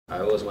I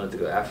always wanted to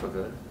go to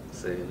Africa,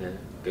 so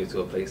go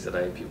to a place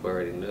that people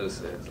already knew.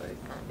 So it's like,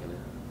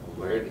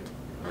 I'm ready.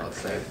 I'm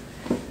excited.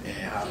 And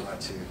how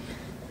about you?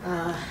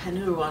 I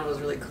knew Rwanda was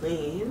really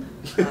clean.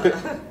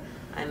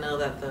 I know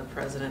that the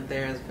president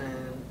there has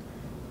been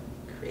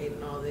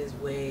creating all these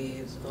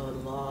waves, all the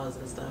laws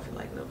and stuff,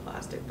 like no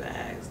plastic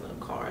bags, no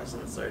cars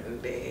on certain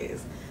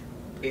days,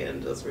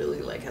 and just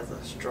really like has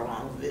a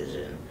strong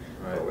vision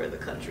for where the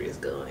country is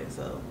going.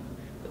 So,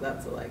 but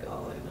that's like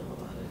all I know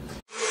about it.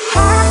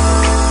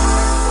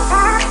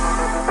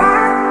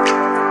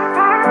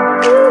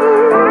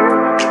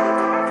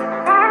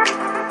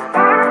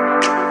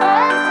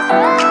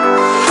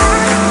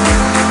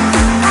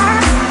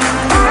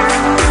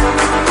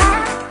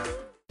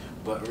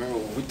 But remember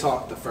when we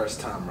talked the first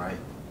time, right?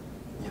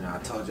 I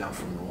told you I'm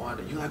from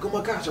Rwanda. You're like, oh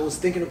my gosh, I was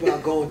thinking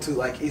about going to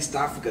like East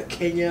Africa,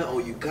 Kenya or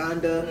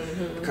Uganda,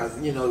 because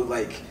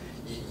like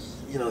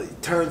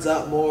it turns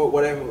out more,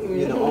 whatever,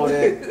 all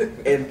that.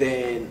 And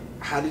then,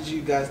 how did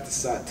you guys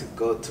decide to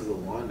go to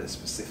Rwanda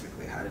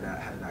specifically? How did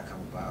that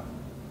come about?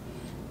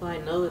 Well, I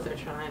know that they're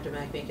trying to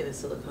make it the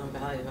Silicon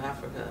Valley of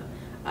Africa.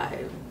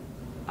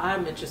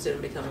 I'm interested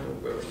in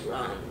becoming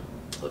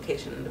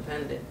location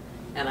independent,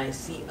 and I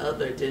see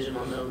other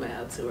digital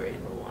nomads who are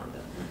in Rwanda.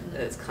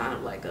 It's kind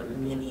of like a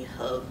mini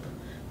hub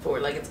for,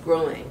 like, it's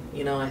growing.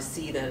 I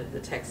see that the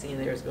tech scene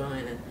there is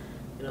growing, and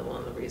one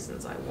of the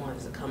reasons I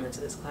wanted to come into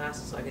this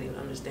class so I could even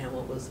understand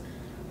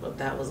what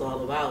that was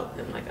all about,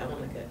 and like I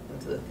want to get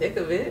into the thick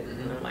of it.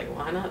 And I'm like,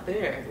 why not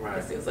there? Right.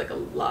 It seems like a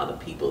lot of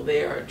people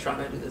there are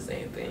trying to do the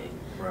same thing.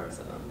 Right.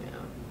 So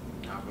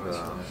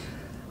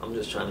I'm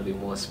just trying to be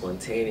more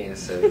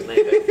spontaneous. So like,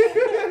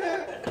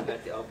 I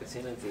got the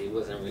opportunity. It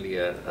wasn't really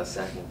a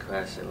second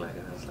question. Like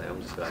I was like,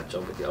 I'm just gonna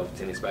jump at the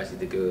opportunity, especially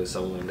to go with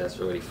someone that's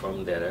already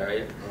from that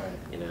area.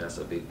 Right. That's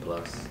a big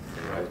plus.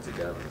 And we're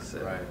together. So.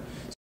 Right.